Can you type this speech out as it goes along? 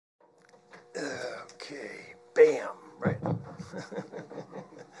Okay, bam, right.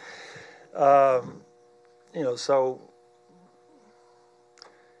 So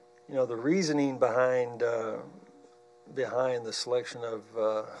the reasoning behind the selection of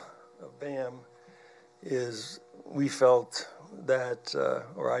Bam is we felt that,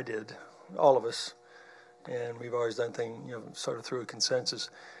 or I did, all of us, and we've always done things, sort of through a consensus,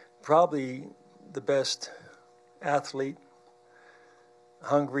 probably the best athlete,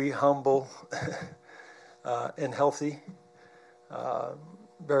 hungry, humble, and healthy,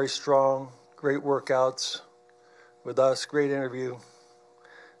 very strong, great workouts with us, great interview.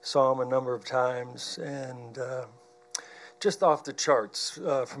 Saw him a number of times, and just off the charts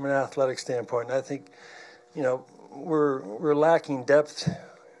from an athletic standpoint. And I think, we're lacking depth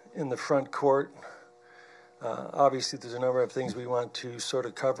in the front court. Obviously, there's a number of things we want to sort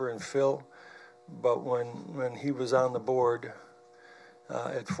of cover and fill, but when he was on the board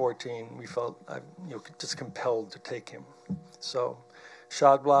at 14, we felt just compelled to take him. So,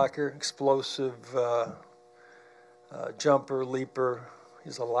 shot blocker, explosive jumper, leaper.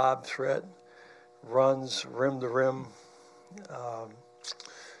 He's a lob threat, runs rim to rim,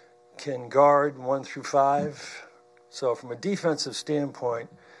 can guard 1 through 5. So from a defensive standpoint,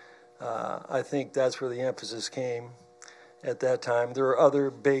 I think that's where the emphasis came at that time. There were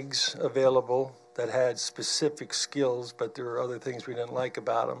other bigs available that had specific skills, but there were other things we didn't like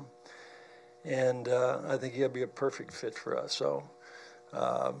about them. And I think he'd be a perfect fit for us. So,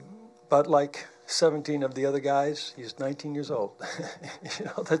 but like 17 of the other guys, he's 19 years old.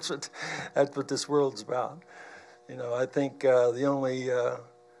 That's what this world's about. I think the only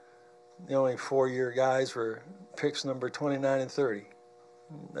 4-year guys were picks number 29 and 30.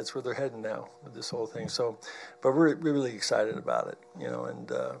 That's where they're heading now with this whole thing. So, but we're really excited about it, and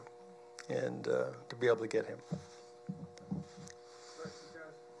to be able to get him.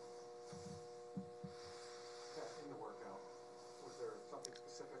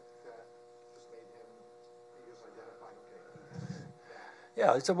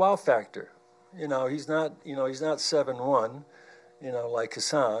 Yeah, it's a wow factor. He's not 7'1", like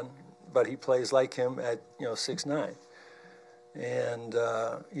Hassan, but he plays like him at 6'9", and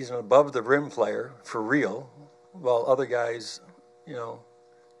he's an above the rim player for real, while other guys,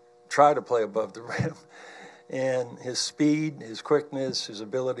 try to play above the rim. And his speed, his quickness, his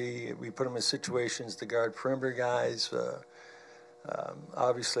ability, we put him in situations to guard perimeter guys.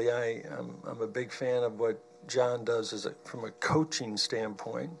 Obviously, I'm a big fan of what John does from a coaching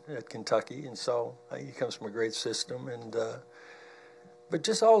standpoint at Kentucky, and so he comes from a great system. And but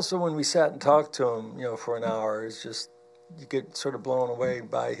just also when we sat and talked to him, for an hour, it's just you get sort of blown away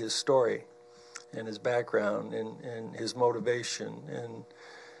by his story and his background and his motivation and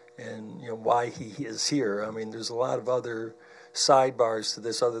why he is here. I mean, there's a lot of other sidebars to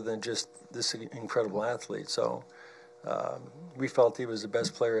this other than just this incredible athlete. So. We felt he was the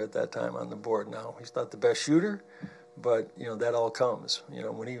best player at that time on the board. Now he's not the best shooter, but that all comes.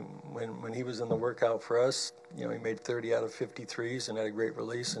 When he was in the workout for us, he made 30 out of 53s and had a great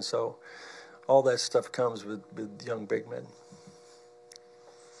release, and so all that stuff comes with young big men.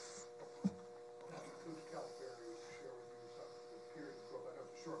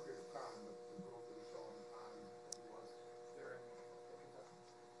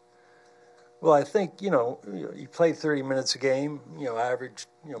 Well, I think, he played 30 minutes a game, averaged,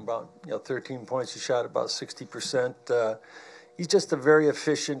 about 13 points. He shot about 60%. He's just a very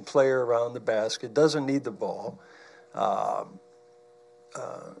efficient player around the basket, doesn't need the ball.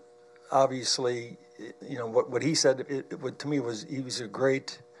 Obviously, what he said, to me was he was a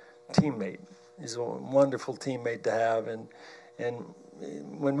great teammate. He's a wonderful teammate to have. And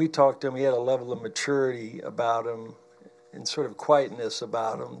when we talked to him, he had a level of maturity about him and sort of quietness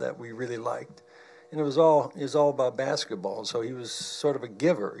about him that we really liked. And it was all about basketball. So he was sort of a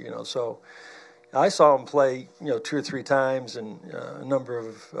giver, So I saw him play, 2 or 3 times and a number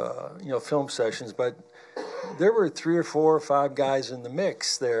of, film sessions. But there were 3 or 4 or 5 guys in the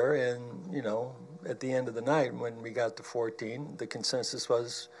mix there. And, at the end of the night when we got to 14, the consensus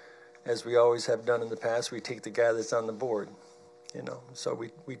was, as we always have done in the past, we take the guy that's on the board, So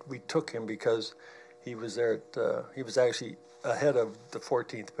we took him because he was there. He was actually ahead of the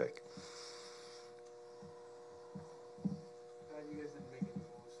 14th pick. You guys didn't make any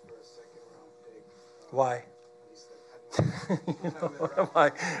moves for a second-round pick. Why?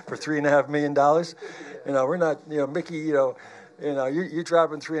 Why for $3.5 million? We're not. Mickey. You're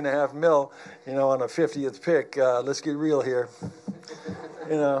dropping $3.5 million. On a 50th pick. Let's get real here.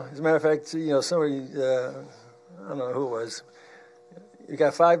 As a matter of fact, somebody. I don't know who it was. you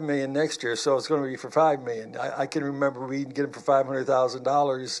got $5 million next year, so it's going to be for $5 million. I can remember we can get him for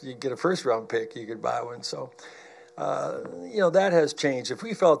 $500,000. You get a first round pick, you could buy one. So, that has changed. If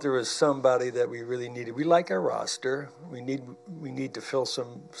we felt there was somebody that we really needed, we like our roster. We need to fill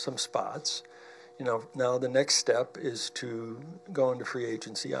some spots. Now the next step is to go into free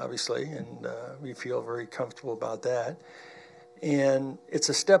agency, obviously, and we feel very comfortable about that. And it's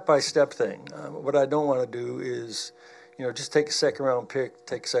a step-by-step thing. What I don't want to do is, just take a second-round pick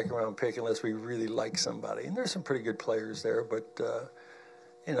unless we really like somebody. And there's some pretty good players there, but,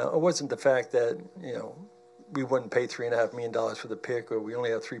 it wasn't the fact that, we wouldn't pay $3.5 million for the pick or we only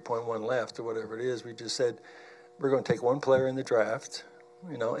have 3.1 left or whatever it is. We just said we're going to take one player in the draft,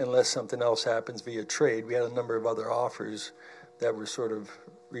 unless something else happens via trade. We had a number of other offers that were sort of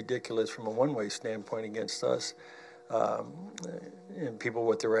ridiculous from a one-way standpoint against us. And people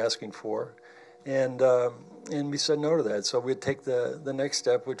what they were asking for, and we said no to that. So we'd take the next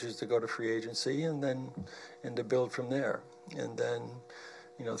step, which is to go to free agency, and to build from there. And then,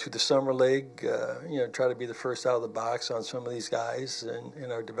 through the summer league, try to be the first out of the box on some of these guys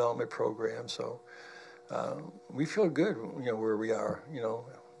in our development program. So we feel good, where we are,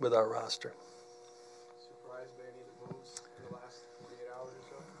 with our roster. Surprised by any of the moves in the last 48 hours or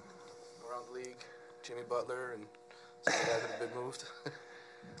so around the league? Jimmy Butler and some of the guys that have been moved.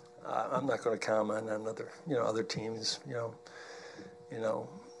 I'm not going to comment on other teams.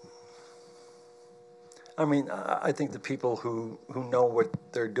 I mean, I think the people who know what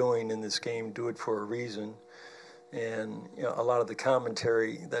they're doing in this game do it for a reason, and a lot of the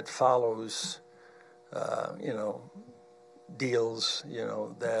commentary that follows, deals,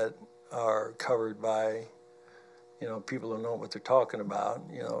 that are covered by, people who know what they're talking about,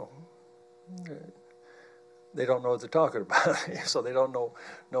 they don't know what they're talking about, so they don't know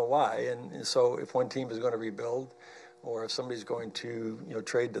why. And so if one team is going to rebuild, or if somebody's going to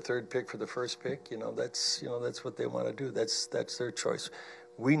trade the third pick for the first pick, that's what they want to do. That's their choice.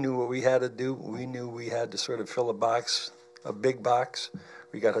 We knew what we had to do. We knew we had to sort of fill a big box.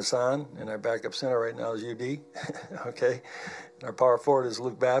 We got Hassan, and our backup center right now is UD, okay. And our power forward is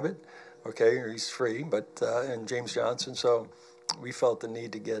Luke Babbitt, okay. He's free, but and James Johnson. So we felt the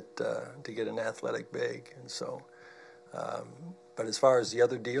need to get an athletic big, and so. But as far as the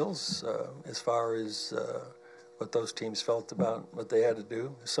other deals, as far as what those teams felt about what they had to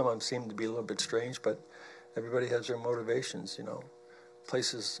do, some of them seemed to be a little bit strange, but everybody has their motivations.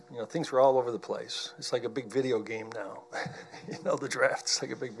 Places, things were all over the place. It's like a big video game now. The draft's like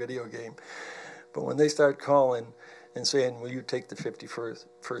a big video game. But when they start calling and saying, "Will you take the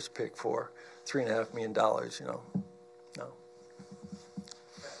 51st pick for $3.5 million?" No.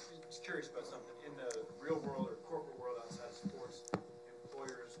 Curious about something. In the real world or corporate world outside of sports,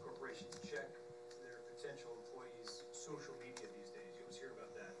 employers, corporations check their potential employees' social media these days. You always hear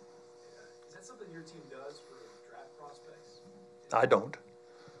about that. Is that something your team does for draft prospects? I don't.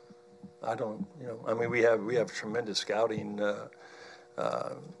 I mean, we have tremendous scouting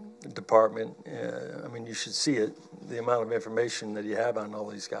department. I mean, you should see it, the amount of information that you have on all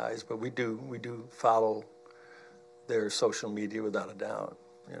these guys. But we do follow their social media without a doubt,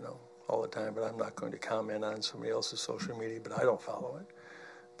 all the time. But I'm not going to comment on somebody else's social media, but I don't follow it.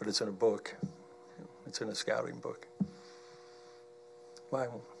 But it's in a book. It's in a scouting book. Why?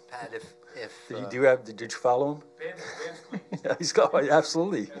 Pat, Did you follow him? Bam's clean. Yeah, he's got,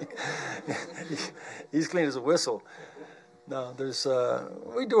 absolutely. He's clean as a whistle. No,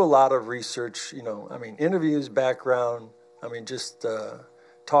 we do a lot of research, I mean, interviews, background, just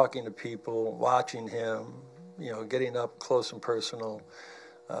talking to people, watching him, getting up close and personal,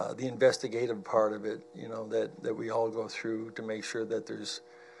 the investigative part of it, that we all go through to make sure that there's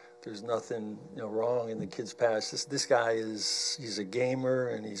nothing wrong in the kid's past. This guy he's a gamer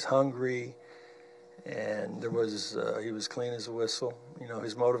and he's hungry, and he was clean as a whistle.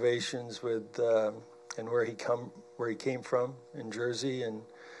 His motivations with and where he came from in Jersey, and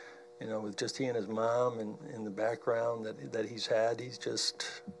with just he and his mom and in the background that he's had, he's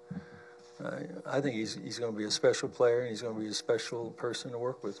just. I think he's going to be a special player, and he's going to be a special person to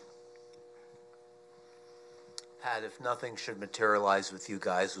work with. Pat, if nothing should materialize with you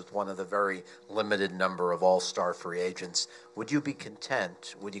guys with one of the very limited number of all-star free agents, would you be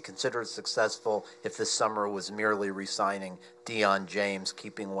content? Would you consider it successful if this summer was merely re-signing Deion James,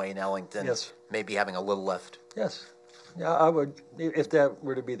 keeping Wayne Ellington, yes, maybe having a little left? Yes. Yeah, I would, if that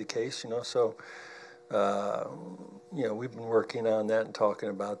were to be the case, so, we've been working on that and talking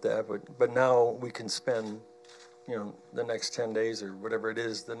about that, but now we can spend, the next 10 days or whatever it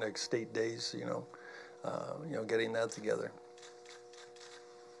is, the next 8 days, getting that together.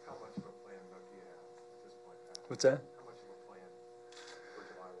 How much of a plan, Doug, do you have at this point, Pat? What's that? How much of a plan?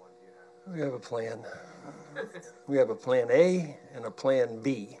 We have a plan. We have a plan A and a plan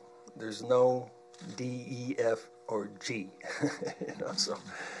B. There's no D, E, F, or G. So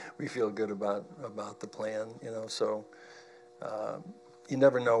we feel good about the plan. So you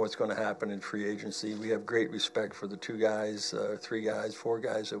never know what's going to happen in free agency. We have great respect for the 2 guys, 3 guys, 4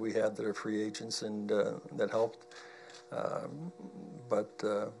 guys that we had that are free agents and that helped. But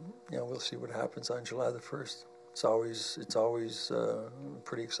we'll see what happens on July the 1st. It's always a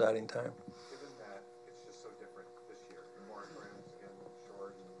pretty exciting time. Given that it's just so different this year, more grams again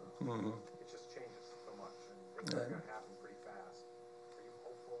short, and it just changes so much, and things are going to happen pretty fast. Are you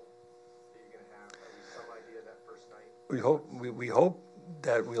hopeful that you're going to have at least some idea that first night? We hope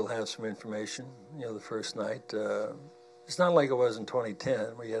that we'll have some information. The first night. It's not like it was in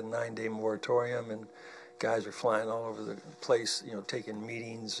 2010. We had a 9-day moratorium, and guys were flying all over the place. Taking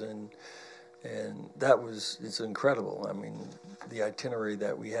meetings and it's incredible. I mean, the itinerary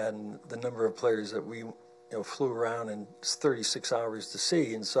that we had and the number of players that we flew around in 36 hours to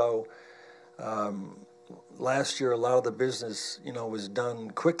see. And so last year, a lot of the business was done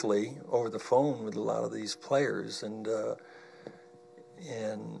quickly over the phone with a lot of these players, and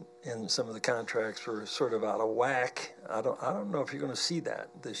some of the contracts were sort of out of whack. I don't know if you're going to see that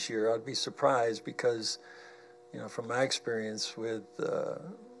this year. I'd be surprised because from my experience with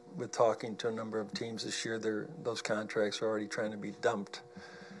talking to a number of teams this year, those contracts are already trying to be dumped.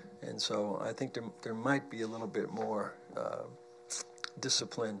 And so I think there might be a little bit more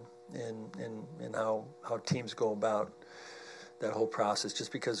discipline in how teams go about that whole process,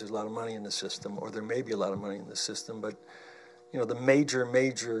 just because there's a lot of money in the system, or there may be a lot of money in the system. But, the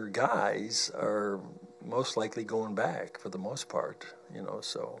major guys are most likely going back for the most part,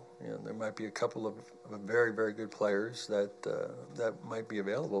 so there might be a couple of very, very good players that might be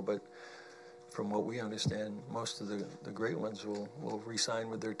available, but from what we understand, most of the great ones will re-sign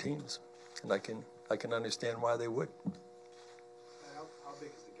with their teams, and I can understand why they would. How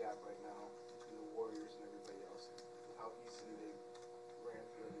big is the gap right now between the Warriors and everybody else? How easily they ran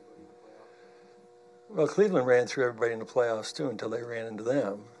through everybody in the playoffs? Well, Cleveland ran through everybody in the playoffs too until they ran into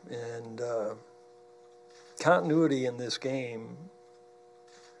them, and continuity in this game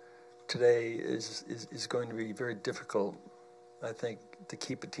today is going to be very difficult, I think, to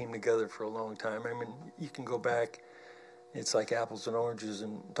keep a team together for a long time. I mean, you can go back, it's like apples and oranges,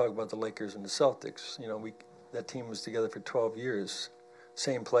 and talk about the Lakers and the Celtics. That team was together for 12 years.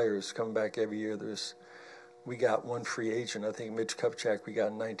 Same players coming back every year. We got one free agent. I think Mitch Kupchak we got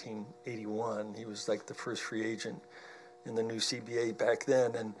in 1981. He was like the first free agent in the new CBA back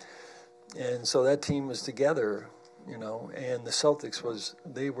then, and so that team was together, and the Celtics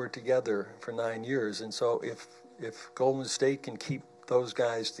were together for 9 years. And so if Golden State can keep those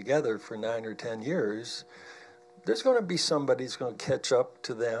guys together for 9 or 10 years, there's going to be somebody who's going to catch up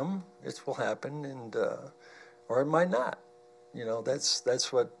to them. It will happen, and or it might not.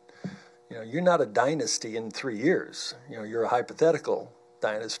 That's what. You're not a dynasty in 3 years. You're a hypothetical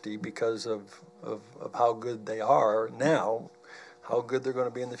dynasty because of how good they are now, how good they're going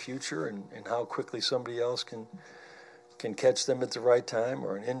to be in the future, and how quickly somebody else can catch them at the right time,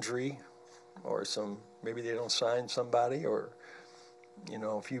 or an injury, or maybe they don't sign somebody, or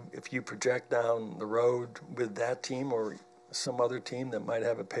if you project down the road with that team or some other team that might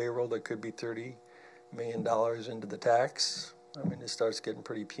have a payroll that could be $30 million into the tax, I mean, it starts getting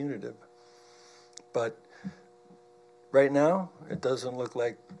pretty punitive. But right now, it doesn't look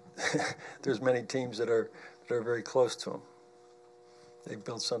like there's many teams that are very close to them. They've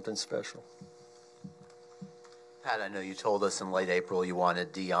built something special. Pat, I know you told us in late April you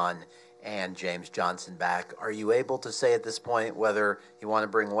wanted Dion and James Johnson back. Are you able to say at this point whether you want to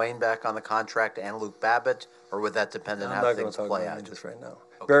bring Wayne back on the contract and Luke Babbitt, or would that depend on how things play out? I'm not going to talk about this right now.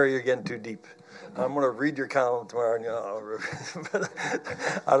 Okay. Barry, you're getting too deep. I'm going to read your column tomorrow, but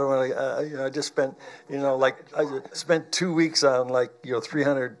I don't want to. I just spent, I spent 2 weeks on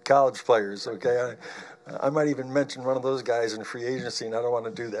 300 college players. Okay, I might even mention one of those guys in free agency, and I don't want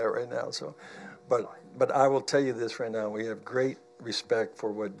to do that right now. So, but I will tell you this right now: we have great respect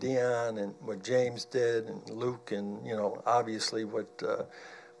for what Dion and what James did, and Luke, and obviously what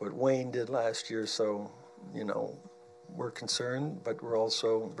Wayne did last year. So, we're concerned, but we're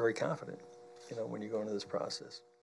also very confident. When you go into this process.